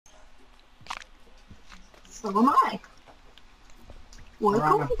So am I.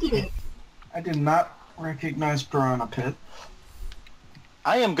 Welcome to it. I did not recognize Piranha Pit.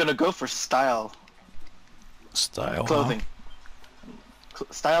 I am gonna go for style. Style. Clothing.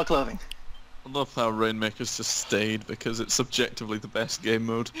 Style clothing. I love how Rainmaker's just stayed because it's subjectively the best game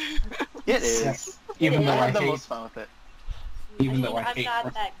mode. It is. Yes. Even though I I have the hate, most fun with it. even though I I'm hate.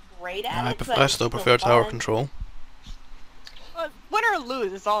 not that great at it, but I it's still still prefer tower fun. control. Win or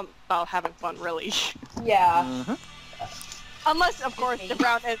lose, it's all about having fun, really. Yeah. Mm-hmm. Unless, of course, the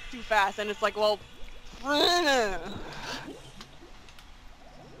round ends too fast, and it's like, well...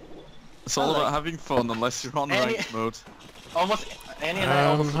 It's all about having fun unless you're on Any- ranked mode. Almost Annie and I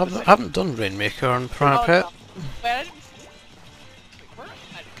almost did the same. Haven't done Rainmaker on Piranha Pit. No. Wait, I didn't... Wait, where?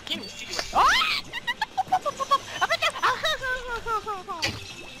 I can't even see you. Ah!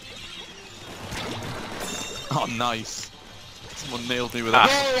 Oh, nice. Someone nailed me with Yay,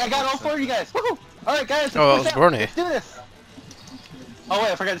 that. I got all four of you guys! Woohoo! Alright guys, Oh, let's that was push out. Bernie. Let's do this! Oh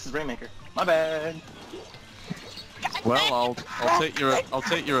wait, I forgot this is Rainmaker. My bad. Well, I'll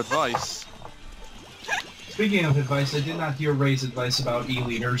take your advice. Speaking of advice, I did not hear Ray's advice about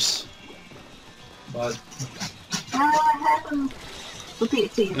e-leaders. But I haven't. Repeat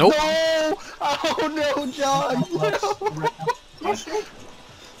it to you. Nope. No! Oh no, John! No! Yes, sir.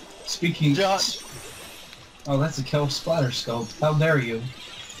 speaking, John. Oh, that's a kill splatter scope. How dare you?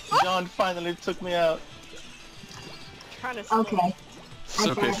 John finally took me out. Trying to Okay. It's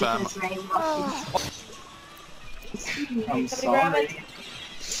okay, fam. I'm Somebody grab sorry. it.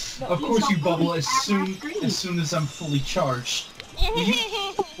 Of course you bubble as soon as I'm fully charged.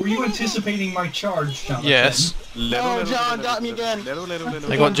 Were you anticipating my charge, Jonathan? Yes. Oh, John got me again.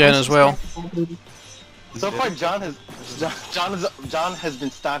 I got Jen as well. So far, John has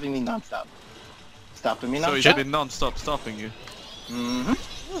been stopping me non-stop. Stopping me So he's non-stop. been non-stop stopping you.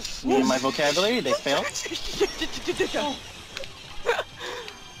 Mm-hmm. Me and my vocabulary, they failed.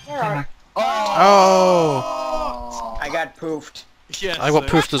 Where are Oh! I got poofed. Yes. I got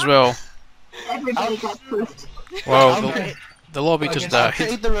poofed as well. Everybody got proofed. Wow, the lobby just I'll died.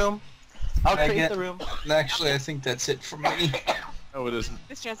 create the room. I'll I create get- the room. Actually, I think that's it for me. No, it isn't.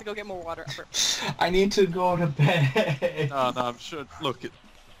 this chance to go get more water. I need to go to bed. No, I'm sure. Look,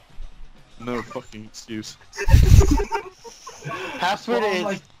 no fucking excuse. Password Well, is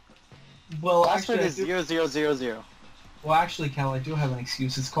like- well, password actually, is 0000. well, actually, Cal, I do have an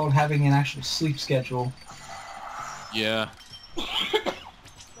excuse. It's called having an actual sleep schedule. Yeah.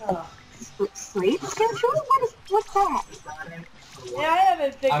 Sleep schedule? What's that? Yeah, I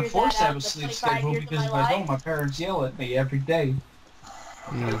haven't figured I'm forced to that have out a in sleep 25 schedule years of because if my I life. don't, my parents yell at me every day.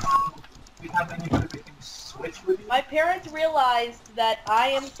 My parents realized that I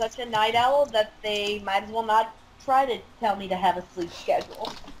am such a night owl that they might as well not try to tell me to have a sleep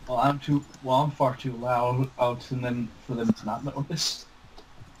schedule. Well, I'm far too loud out for them to not notice.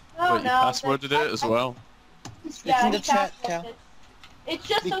 Oh, Wait, you no, passworded that's- it as well? Yeah, in the he chat, passworded Cal. it. It's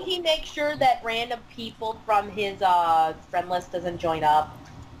just so he makes sure that random people from his friend list doesn't join up.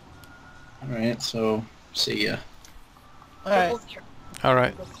 Alright, so, see ya. Alright.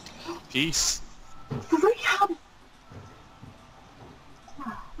 Alright. Peace.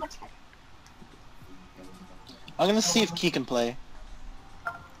 I'm gonna see if Key can play.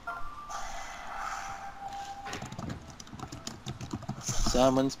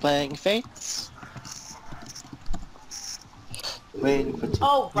 Someone's playing Fates. Waiting for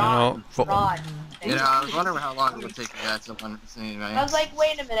Oh, Ron. No, Ron. You know, I was wondering how long it would take you guys to anyway. I was like,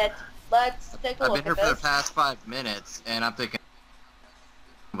 wait a minute. Let's take a I've look been here at for the this. past 5 minutes, and I'm thinking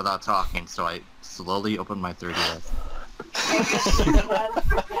without talking, so I slowly opened my 3DS.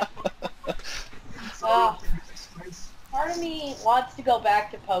 Part of me wants to go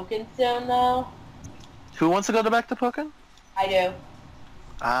back to Pokken soon, though. Who wants to go back to Pokken? I do.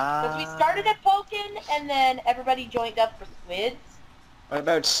 Because we started at Pokken, and then everybody joined up for Squids. What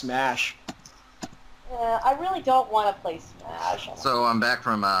about Smash? I really don't want to play Smash. So I'm back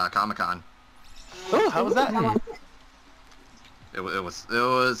from Comic-Con. Oh, how was that? It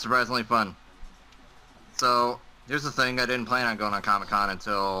was surprisingly fun. So here's the thing: I didn't plan on going on Comic-Con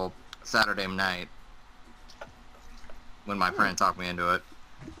until Saturday night, when my friend talked me into it.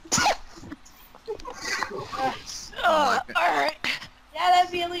 Alright. Yeah,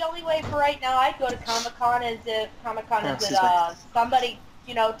 that'd be the only way for right now. I'd go to Comic-Con as if Comic-Con is excuse that somebody,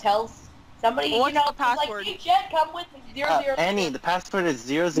 tells somebody, What's the is like, password? hey, Jet, come with me. 000. Annie, the password is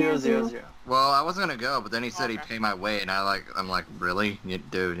 0000. Well, I wasn't gonna go, but then he said he'd Okay. pay my way, and I'm like, really?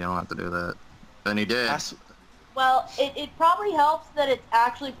 Dude, you don't have to do that. Then he did. Well, it probably helps that it's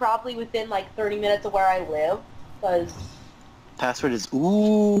actually probably within like 30 minutes of where I live, because Password is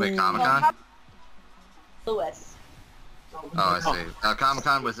ooh. Wait, Comic-Con? Louis. Oh, I see.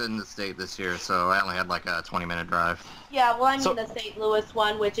 Comic-Con was in the state this year, so I only had like a 20-minute drive. Yeah, well, I mean So- the St. Louis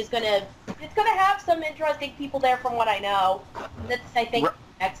one, which is gonna have some interesting people there from what I know. That's I think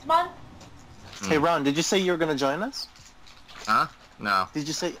next month. Hey Ron, did you say you were gonna join us? Huh? No. Did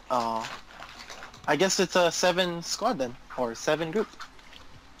you say? Oh, I guess it's a 7 squad then, or 7 group.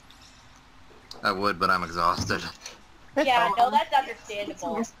 I would, but I'm exhausted. Yeah, no, that's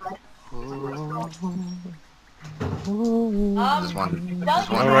understandable. Just one. Well, Just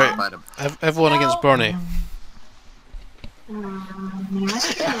one Alright. fight him. Everyone against Bernie.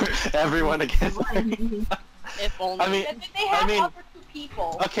 Everyone against. If only. I mean, they have I mean- other 2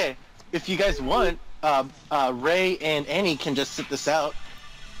 people. Okay, if you guys want, Ray and Annie can just sit this out.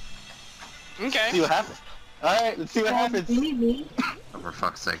 See Okay. what happens. All right, let's see what happens. Oh, for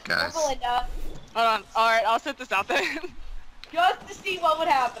fuck's sake, guys. Belinda, Hold on. Alright, I'll sit this out then. just to see what would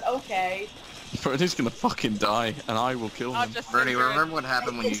happen. Okay. Bernie's gonna fucking die, and I will kill I'll him. just Bernie, sit here. remember what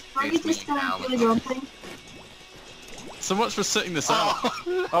happened when you Is Bernie faced me just in doing Alabama? your own thing? So much for sitting this out.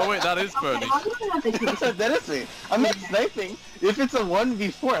 Oh wait, that is Bernie. I'm gonna have to That is me. I'm not sniping. If it's a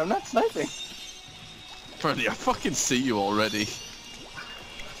 1v4, I'm not sniping. Bernie, I fucking see you already.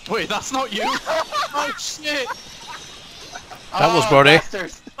 Wait, that's not you! Oh shit! That was Bernie.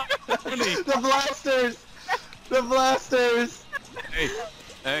 Blasters. Bernie! The blasters! The blasters! Hey,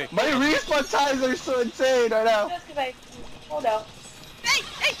 hey. My respawn times are so insane right now. Just because I... Oh no. Hey,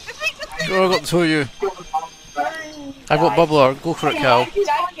 it's me. Oh, I got the 2 of you. Burn I got died. Bubbler. Go for it, Cal. I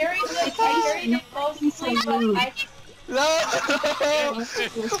carried it mostly, but I... No!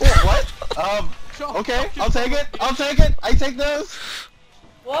 What? Okay, I'll take it. I'll take it. I take those.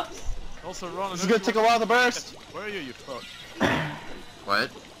 Whoops. Also, Ron, This is gonna take a while to burst. Where are you, you fuck? What?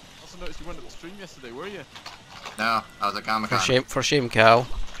 Also noticed you went to the stream yesterday, were you? No, I was at Comic-Con. For shame, Cal.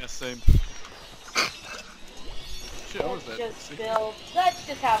 Yeah, same. Shit, I was there. Just spilled. Let's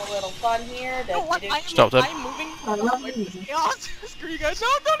just have a little fun here. You know what? Stop that. I'm moving. I love Like, you. chaos. Screw you guys. No,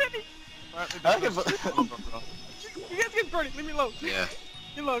 don't hit me. Apparently I there's no can- stream on, Ron. You guys get Bernie. Leave me alone. Yeah.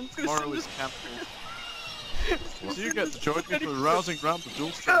 Leave me alone. I'm just gonna Tomorrow sit is this. camp. So you get to join me for rousing round the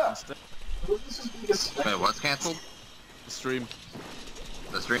dual strike instead. Wait, what's canceled? The stream.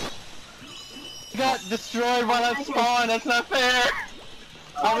 The stream? I got destroyed while I spawned. That's not fair.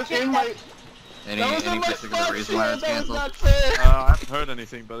 I was in my. Any That was in my particular spawn reason why shield. it's That was canceled? not fair. I haven't heard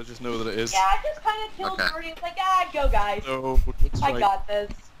anything, but I just know that it is. Yeah, I just kind of killed Okay. Birdie. It's like, ah, go guys. So, looks I like got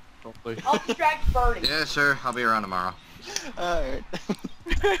this. probably. I'll distract Birdie. Yeah, sure. I'll be around tomorrow. Alright.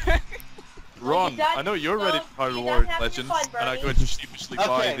 Ron, done? I know you're ready for High You done Reward having Legends, fun, and I'm Bernie? going to sheepishly buy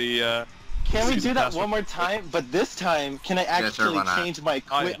Okay. the, Can we season do that pass one for- more time? But this time, can I sure, actually why not? change my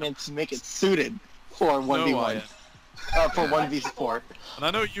equipment to make it suited for No, 1v1? For 1v4. and I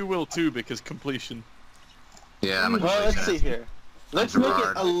know you will too, because completion. Yeah, I'm a Well, let's see completionist. here. Let's make it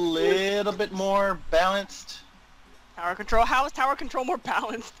Gerard. a little bit more balanced. Tower control. How is tower control more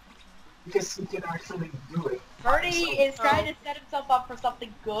balanced? Because you can actually do it. Birdie is trying to set himself up for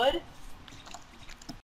something good.